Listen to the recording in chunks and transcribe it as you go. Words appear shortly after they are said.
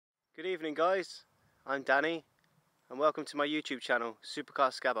Good evening guys, I'm Danny and welcome to my YouTube channel,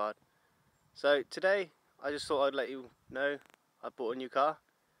 Supercar Scabbard. So today I just thought I'd let you know I bought a new car.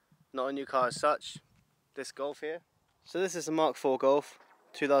 Not a new car as such, this Golf here. So this is a Mk4 Golf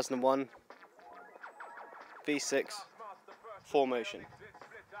 2001 V6 4Motion.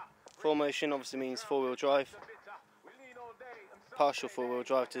 4Motion obviously means 4-wheel drive. Partial 4-wheel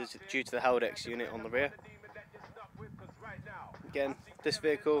drive due to the Haldex unit on the rear. Again, this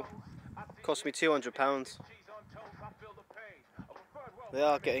vehicle cost me £200. They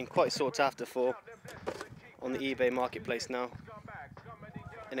are getting quite sought after for on the eBay marketplace now,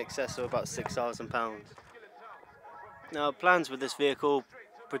 in excess of about £6,000. Now plans with this vehicle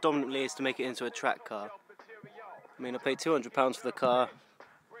predominantly is to make it into a track car. I mean, I paid £200 for the car,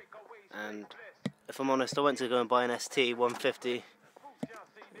 and if I'm honest, I went to go and buy an ST 150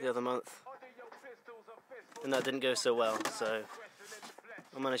 the other month and that didn't go so well, so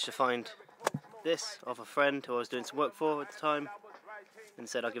I managed to find this off a friend who I was doing some work for at the time, and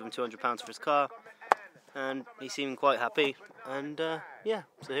said I'd give him £200 for his car, and he seemed quite happy, and yeah,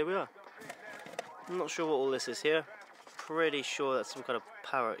 so here we are. I'm not sure what all this is here. Pretty sure that's some kind of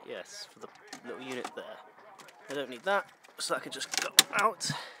power, yes, for the little unit there. I don't need that, so that can just go out,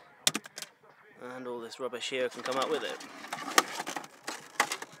 and all this rubbish here can come out with it.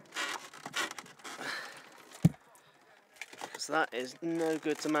 So that is no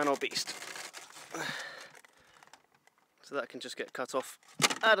good to man or beast. So that can just get cut off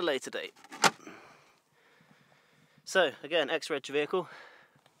at a later date. So again, ex-reg vehicle.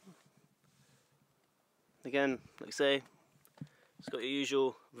 Again, like I say, it's got your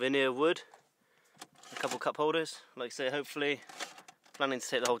usual veneer wood, a couple cup holders. Like I say, hopefully planning to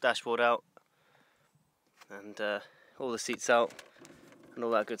take the whole dashboard out and all the seats out and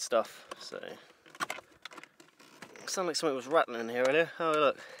all that good stuff. So sounded like something was rattling in here earlier. Oh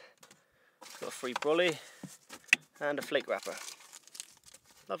look, it's got a free brolly and a flake wrapper.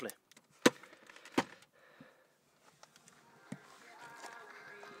 Lovely.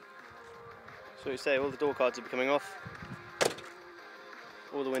 So you say all the door cards will be coming off,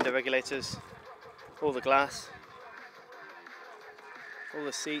 all the window regulators, all the glass, all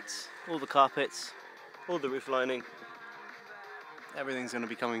the seats, all the carpets, all the roof lining. Everything's going to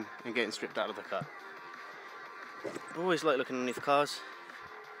be coming and getting stripped out of the car. I always like looking underneath cars,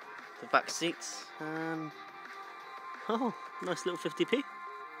 the back seats, and oh, nice little 50p.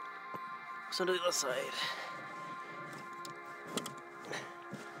 What's on the other side?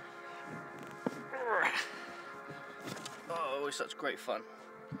 Oh, always such great fun.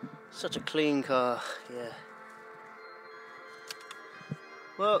 Such a clean car, yeah.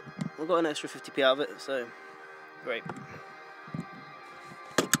 Well, we got an extra 50p out of it, so great.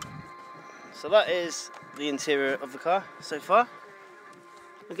 So that is the interior of the car so far.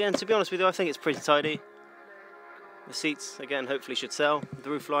 Again, to be honest with you, I think it's pretty tidy. The seats, again, hopefully should sell.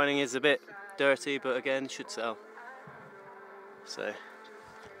 The roof lining is a bit dirty, but again, should sell. So,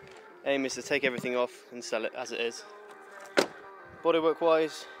 aim is to take everything off and sell it as it is. Bodywork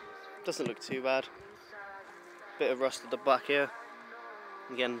wise, doesn't look too bad. Bit of rust at the back here.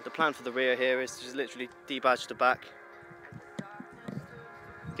 Again, the plan for the rear here is to just literally debadge the back.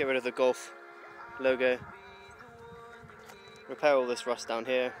 Get rid of the Golf logo. Repair all this rust down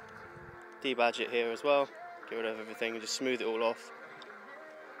here. Debadge it here as well. Get rid of everything and just smooth it all off.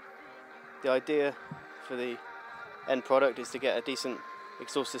 The idea for the end product is to get a decent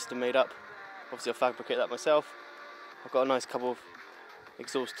exhaust system made up. Obviously I'll fabricate that myself. I've got a nice couple of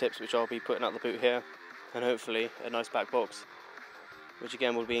exhaust tips which I'll be putting out the boot here, and hopefully a nice back box, which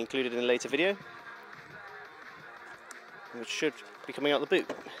again will be included in a later video, which should be coming out the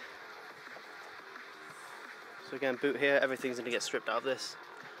boot. So again, boot here, everything's going to get stripped out of this.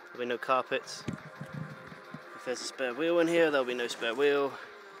 There'll be no carpets. If there's a spare wheel in here, there'll be no spare wheel.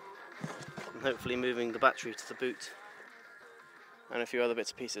 And hopefully moving the battery to the boot and a few other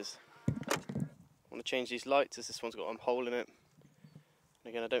bits and pieces. I want to change these lights as this one's got a hole in it.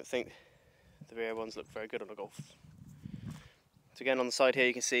 And again, I don't think the rear ones look very good on a Golf. So again, on the side here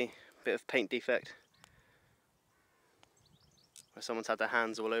you can see a bit of paint defect where someone's had their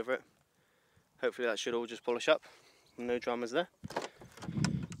hands all over it. Hopefully that should all just polish up. No dramas there.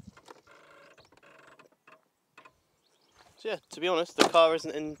 So yeah, to be honest, the car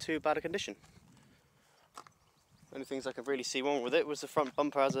isn't in too bad a condition. Only things I could really see wrong with it was the front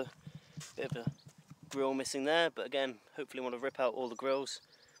bumper has a bit of a grille missing there, but again, hopefully want to rip out all the grills,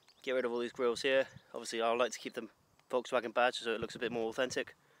 get rid of all these grills here. Obviously I like to keep the Volkswagen badge so it looks a bit more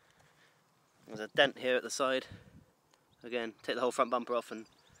authentic. There's a dent here at the side. Again, take the whole front bumper off and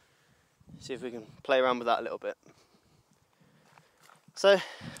see if we can play around with that a little bit. So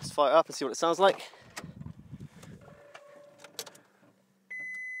let's fire it up and see what it sounds like.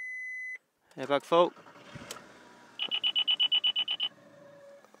 Airbag fault.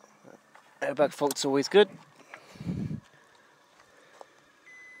 Airbag fault's always good.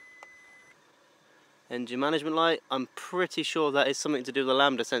 Engine management light. I'm pretty sure that is something to do with the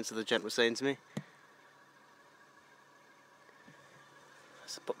lambda sensor the gent was saying to me.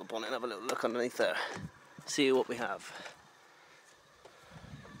 Let's put the bonnet and have a little look underneath there. See what we have.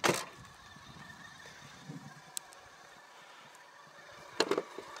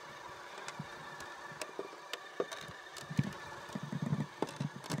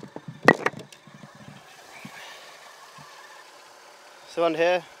 So under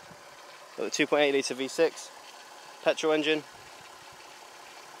here, got the 2.8 litre V6 petrol engine.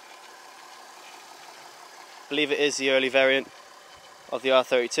 I believe it is the early variant of the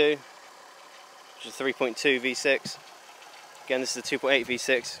R32, which is 3.2 V6. Again, this is the 2.8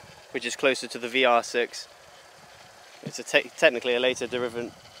 V6, which is closer to the VR6. It's technically a later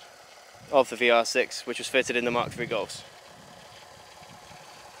derivative of the VR6, which was fitted in the Mk4 Golfs.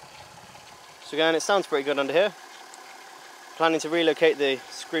 So again, it sounds pretty good under here. Planning to relocate the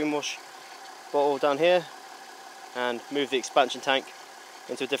screen wash bottle down here and move the expansion tank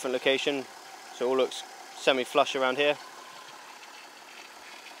into a different location so it all looks semi-flush around here.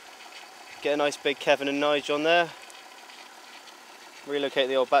 Get a nice big Kevin and Nige on there. Relocate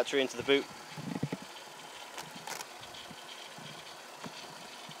the old battery into the boot.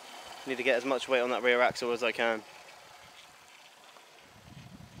 Need to get as much weight on that rear axle as I can.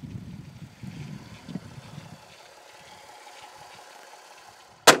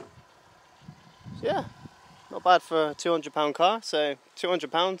 Yeah, not bad for a £200 car, so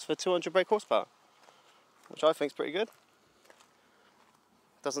 £200 for 200 brake horsepower, which I think is pretty good.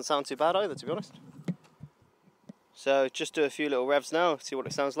 Doesn't sound too bad either, to be honest. So just do a few little revs now, see what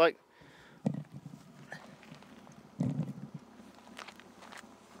it sounds like.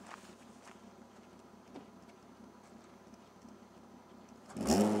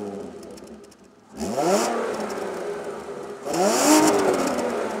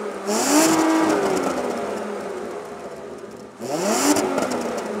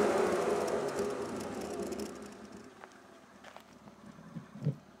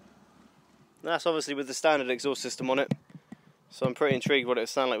 That's obviously with the standard exhaust system on it, so I'm pretty intrigued what it would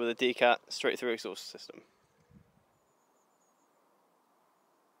sound like with a decat straight through exhaust system.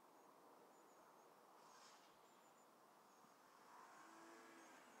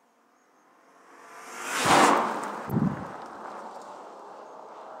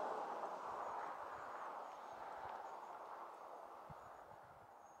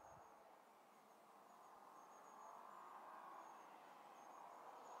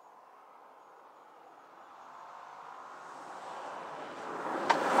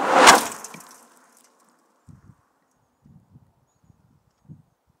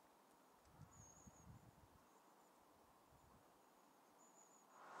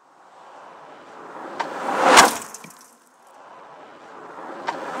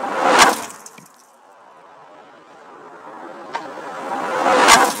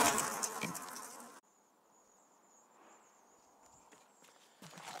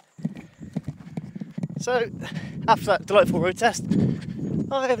 So, after that delightful road test,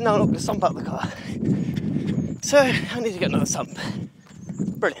 I have now knocked the sump out of the car. So, I need to get another sump.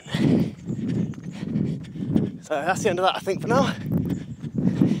 Brilliant. So, that's the end of that, I think, for now.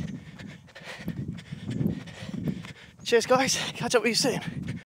 Cheers, guys. Catch up with you soon.